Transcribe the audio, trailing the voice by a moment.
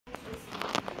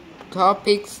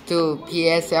Topics to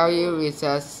PSLE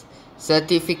Result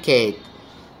Certificate.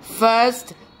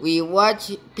 First, we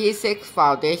watch P6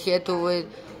 Foundation to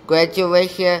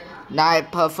graduation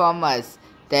night performance.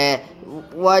 Then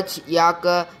watch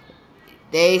younger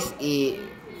days in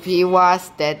PY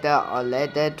standard or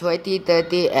later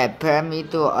 2030 and Premier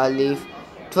to early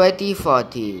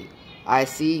 2040. I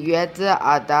see Yuan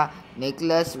Ada,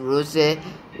 Nicholas Rushi,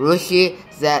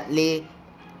 Zedley,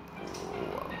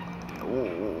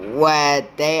 where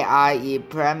they are in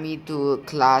Premier to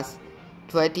class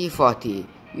 2040.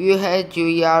 You have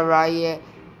Julia and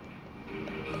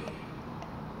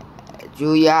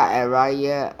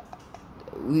Ryan.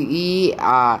 We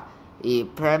are in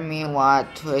Premier 1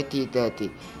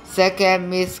 2030. Second,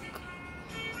 Miss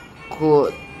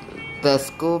Cool, the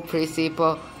school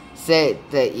principal, said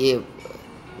the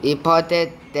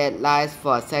important deadlines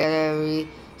for secondary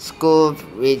school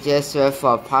register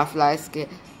for public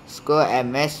school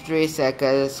and mainstream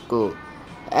secondary school.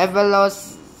 Envelope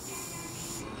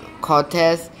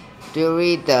contest.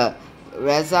 During the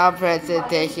result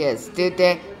presentation,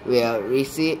 students will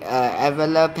receive an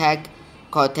envelope pack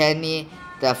containing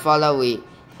the following: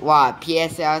 1.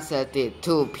 PSLE certificate.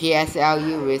 2.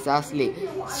 PSLE result slip.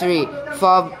 3.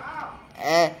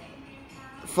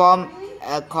 Form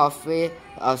a copy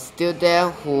of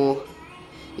student who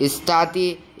is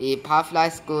studying in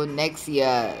public school next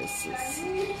year,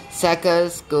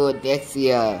 second school next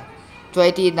year,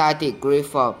 2019 grade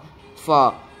form.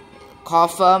 4.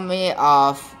 Confirming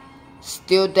of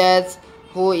students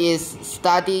who is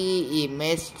studying in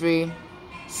mainstream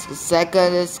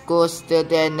second school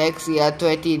student next year,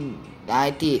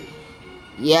 2019,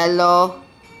 yellow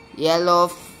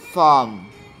form.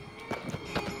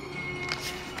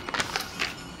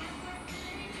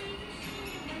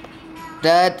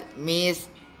 Third, Ms.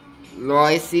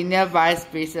 Roy, Senior Vice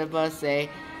Principal, say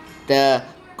the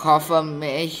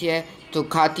confirmation to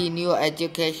continue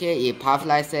education in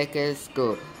public secondary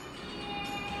school.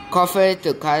 Confer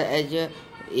to continue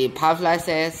in public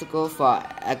secondary school for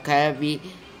academic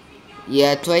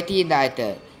year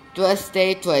 2019,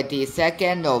 Thursday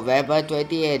 22nd November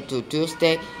 2018 to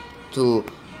Tuesday to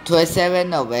 27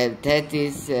 November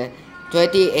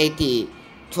 2018,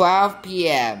 12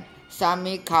 p.m.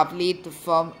 Submit complete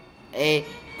Form A,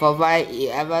 provide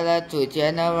envelope to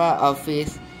General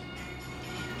Office,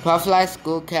 public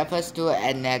school campus to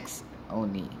annex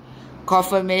only.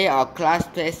 Confirmation of class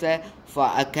placement for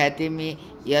academic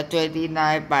year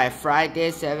 29 by Friday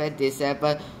 7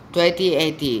 December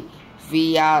 2018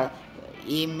 via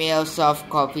email. Soft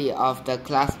copy of the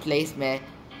class placement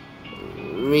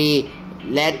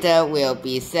letter will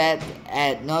be sent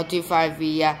and notified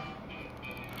via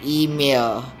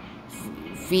email.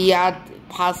 Via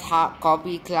pass hard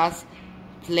copy class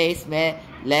placement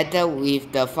letter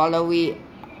with the following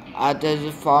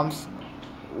other forms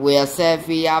will send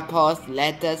via post.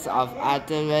 Letters of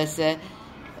address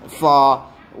for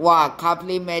 1.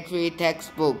 Complimentary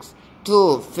textbooks.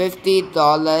 2.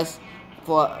 $50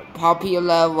 for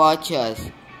popular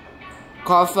vouchers.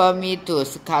 Confirming to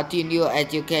continue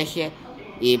education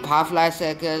in public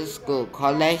secondary school.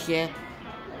 Collection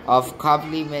of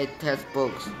complimentary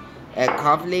textbooks and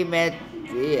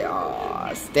complimentary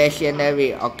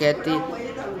stationery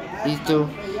occasionally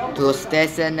to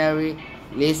stationery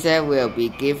lesson will be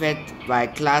given by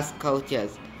class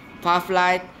coaches.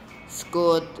 Public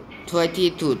school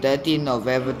 20 to 30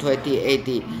 November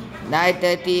 2018,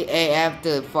 9:30 a.m.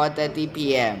 to 4:30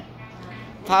 p.m.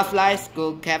 Public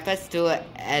school campus to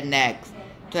annex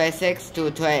 26 to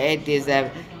 28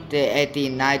 December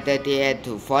 2018, 9:30 a.m.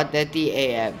 to 4:30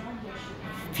 a.m.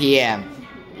 p.m.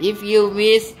 If you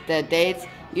miss the dates,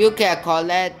 you can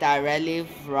collect directly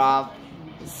from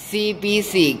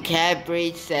CBC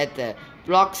Cambridge Center,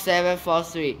 Block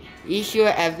 743, Issue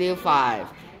Avenue 5,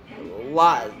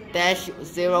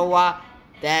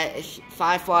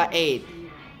 1-01-548,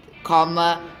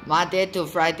 Monday to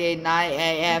Friday 9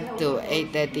 a.m. to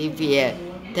 8:30 p.m.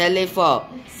 Telephone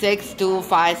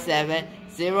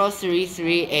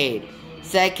 6257-0338.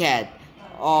 Second,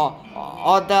 or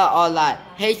order online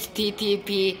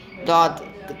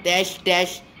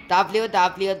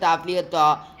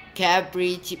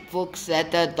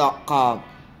http://www.cambridgebookcenter.com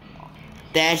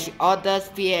orders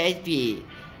PHP.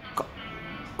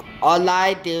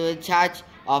 Online delivery charge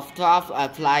of 12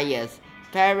 appliances.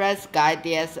 Parents'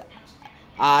 guidance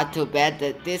are to bear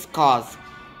this cost.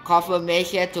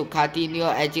 Confirmation to continue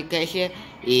education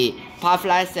in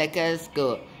public secondary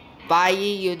school.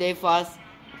 Buying uniforms.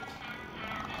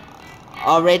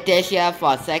 Orientation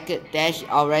for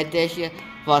orientation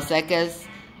for seconds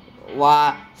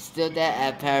while student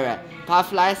and parent.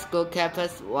 Public school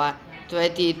campus 1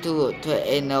 22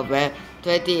 to 8 November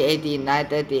 2018,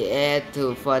 9:30 a.m.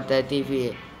 to 4:30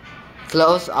 p.m.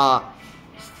 Close on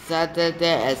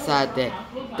Saturday and Sunday.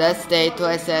 Thursday,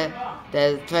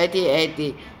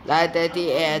 2018, 9:30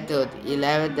 a.m. to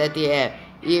 11:30 a.m.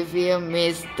 If you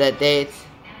miss the dates,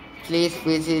 please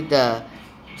visit the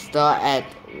store at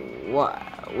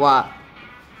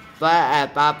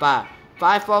Baba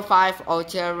 545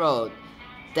 Orchard Road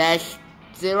dash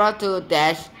 02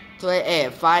 dash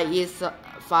 28 5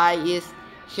 East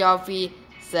Shopping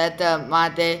Center,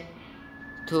 Monday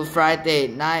to Friday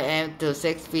 9 a.m. to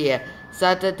 6 p.m.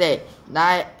 Saturday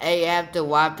 9 a.m. to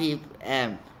 1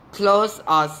 p.m. Closed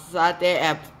on Sunday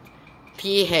at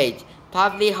PH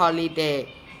public holiday.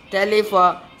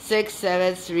 Telephone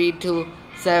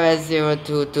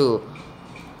 6732-7022.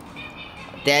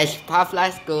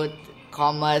 Public School,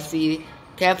 Commerce,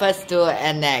 Campus 2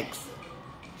 Annex.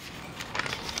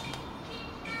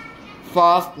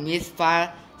 4th, Miss Park,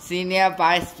 Senior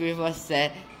Vice Principal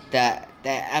said the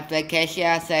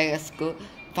application said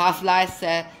public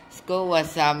school will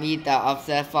submit the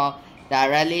observed form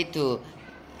directly to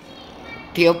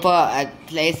pupil and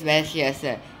placement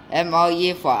session.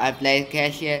 MOE for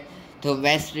application to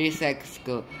mainstream secondary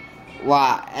school.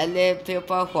 While any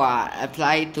people who are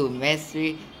applying to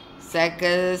mainstream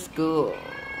secondary school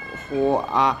who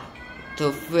are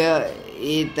to fill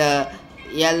in the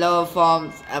yellow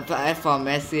forms apply for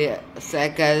mainstream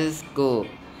secondary school.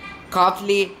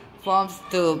 Complete forms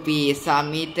to be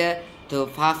submitted to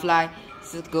public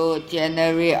school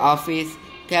general office,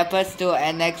 Campus 2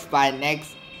 Annex by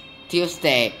next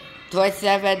Tuesday,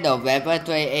 27 November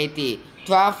 2018,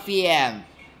 12 p.m.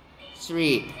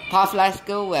 3. Public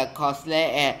school will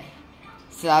consolidate and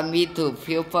submit to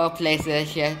pupil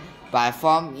placement by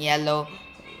form yellow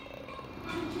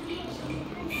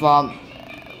from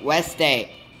Wednesday,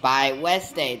 by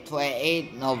Wednesday,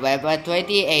 28 November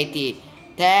 2018,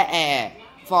 10 a.m.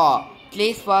 4.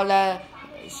 Please follow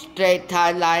straight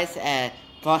timelines and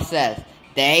process.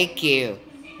 Thank you.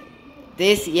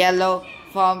 This yellow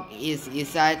form is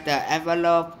inside the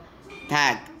envelope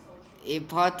pack.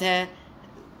 Important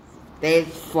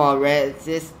dates for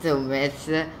resistance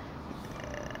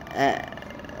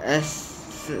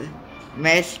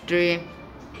mainstream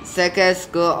secondary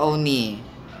school only.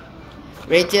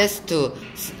 Register to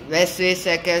mainstream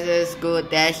secondary school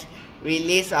dash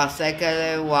release of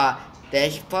secondary one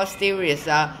dash positive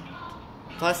result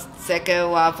second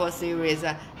one positive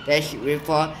result dash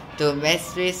report to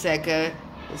mainstream secondary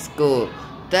school.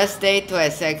 Thursday,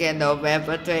 22nd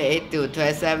November 2018 to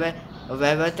 27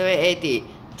 November 2018,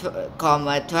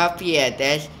 12 p.m.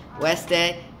 dash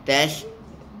Wednesday dash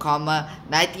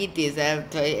 19 December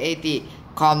 2018,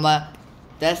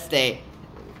 Thursday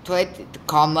 20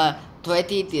 December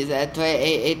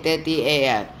 2018, 8:30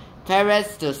 a.m.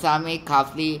 Parents to submit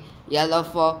complete yellow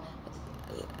form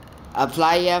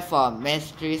apply for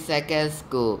mainstream secondary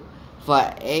school for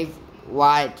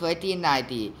FY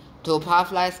 2019 to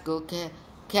public school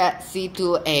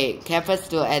C2A, Campus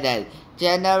 2 Annex,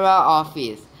 General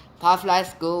Office. Public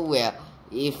school will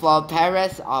inform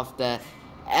parents of the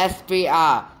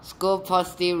SPR school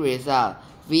positive result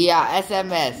via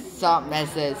SMS short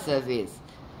message service.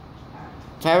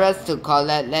 Parents to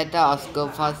collect letter of school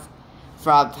post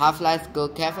from public school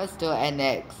Campus 2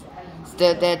 Annex.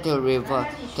 Students to report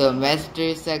to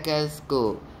mainstream secondary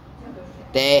school.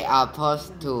 They are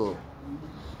posted to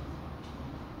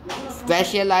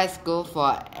specialized school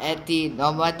for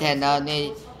anti-normal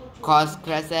technology course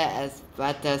classes as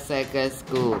better secondary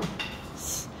school.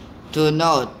 To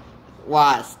note,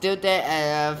 what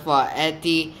students for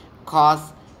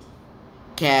anti-course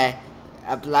can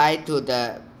apply to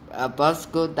the above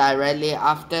school directly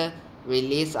after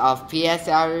release of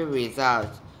PSLE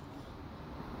results.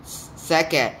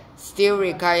 Second, still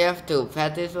required to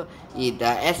participate in the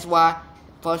S1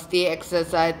 posting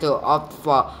exercise to opt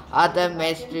for other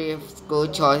mainstream school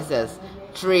choices.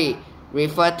 3.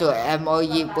 Refer to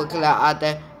MOE booklet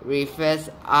other reference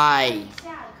I.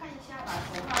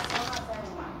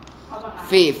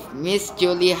 5th, Miss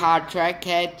Julie Hart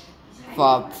tracked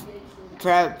for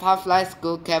public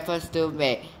school Campus 2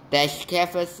 May dash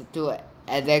Campus 2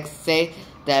 Annex says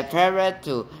the parent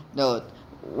to note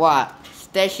 1.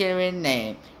 Stationery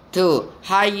name. 2.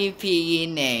 High PE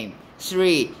name.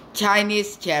 3.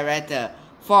 Chinese character.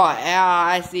 4.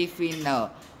 LRIC final.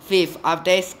 5th,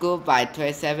 update school by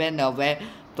 27 November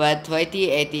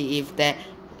 2018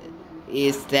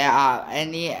 if there are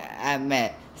any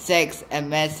amendments. 6.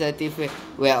 Amendment certificate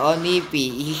will only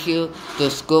be issued to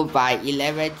school by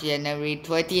 11 January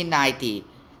 2019.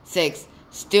 6.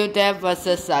 Student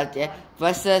versus subject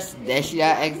versus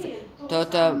national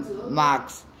total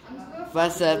marks.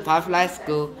 versus public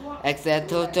school exam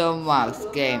total marks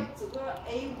game.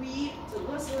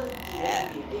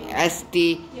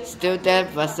 ST student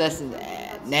versus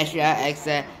national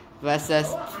exam versus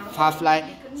public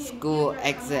school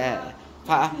exam.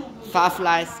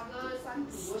 Public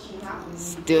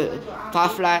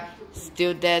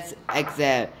students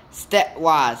exam. Step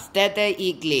 1 Standard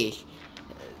English.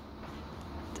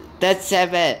 That's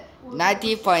 7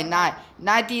 90.9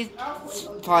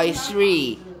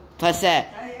 90.3%.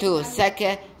 2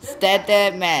 Second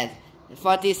Standard Math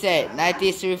 46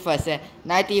 93%,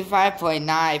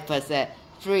 95.9%.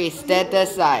 3 Standard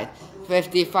Science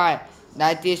 55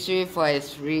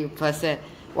 93.3%,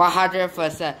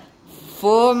 100%.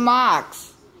 Full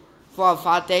marks for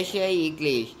Foundation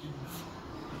English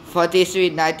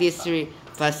 43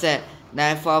 93%,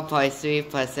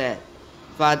 94.3%.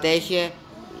 Foundation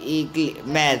English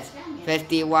Math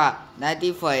 51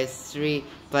 90.3%,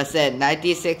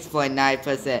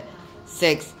 96.9%.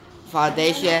 6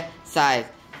 Foundation Science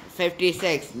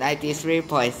 56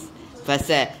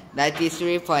 93%,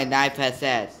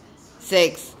 93.9%.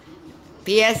 6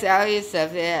 PSLE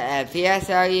Certificate and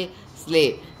PSLE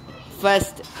Sleep.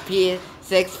 First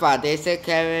P6 Foundation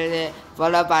Career,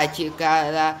 followed by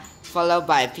Chicana, followed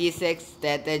by P6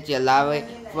 Standard July,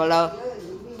 followed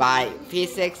by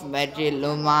P6 Madrid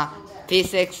Luma,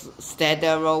 P6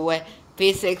 Standard Roadway,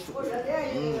 P6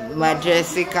 Madrid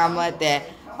Sicama.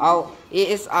 It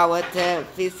is our third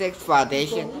P6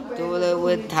 Foundation to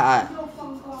with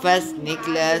first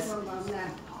Nicholas,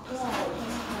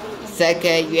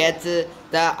 second Yuezhi,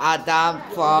 the Adam,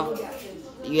 fourth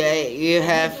Yu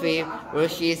Hefei,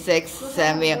 Rushi, 6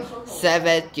 Samuel,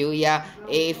 7 Julia,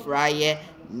 8 Ryan,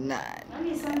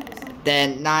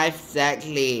 then 9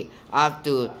 Zachary, up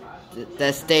to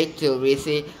the state to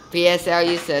receive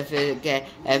PSLE certificate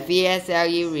and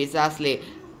PSLE results slip.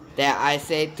 That I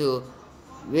say to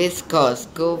Wisco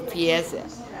school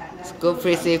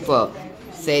principal,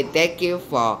 say thank you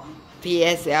for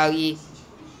PSLE.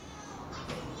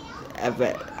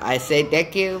 I say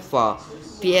thank you for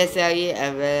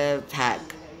PSLE pack.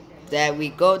 Then we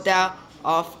go down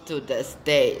off to the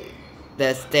stage.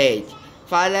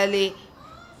 Finally,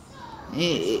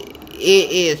 it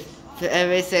is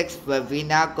every 6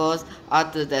 Verbena goes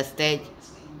onto the stage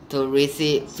to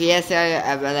receive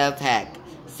PSLE pack.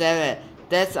 7.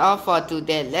 That's all for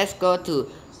today. Let's go to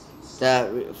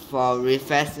for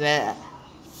refreshment.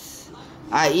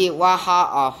 I eat 1 half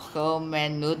of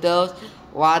homemade noodles,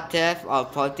 1/10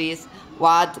 of protein,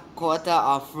 1/4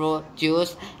 of fruit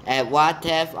juice, and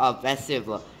 1/10 of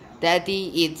vegetable.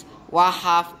 Daddy eats 1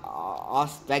 half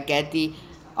of spaghetti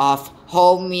of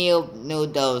wholemeal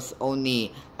noodles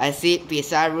only. I sit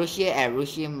beside Rushi and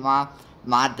Rushi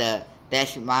mother.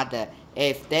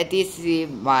 If Daddy see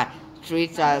my 3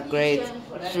 grades,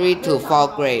 3 to 4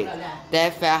 grades, they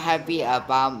felt happy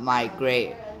about my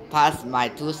grade. Passed my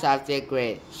 2 subject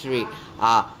grade 3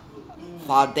 are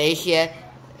Foundation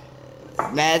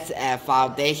Maths and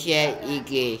Foundation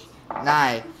English.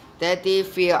 9. Daddy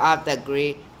fill up the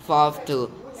grade 4 to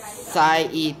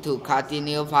sign in to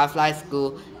continue public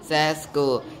school,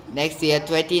 school next year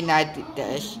 29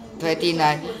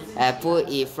 and put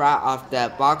in front of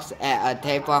the box at a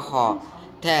table hall.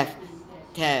 10.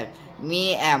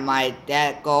 Me and my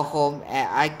dad go home and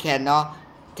I cannot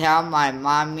tell my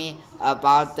mommy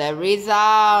about the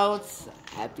results.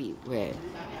 Happy way.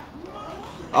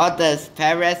 All the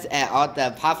parents and all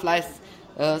the public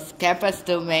campus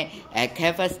students and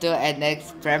campus students and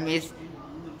next primary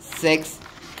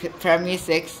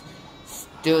 6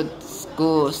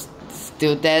 school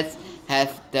students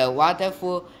have the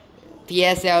wonderful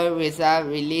PSLE result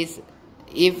release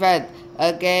event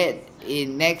again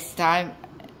in next time.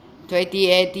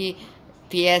 2080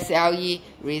 PSLE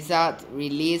result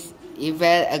release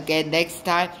event again next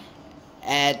time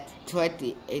at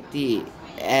 2080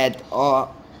 and or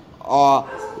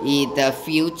in the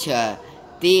future.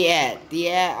 The end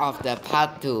of the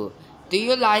part 2. Do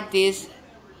you like this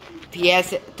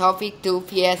topic 2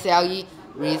 PSLE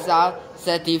result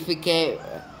certificate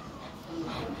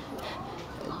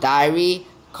diary?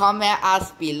 Comment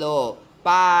us below.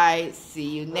 Bye.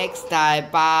 See you next time.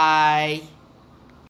 Bye.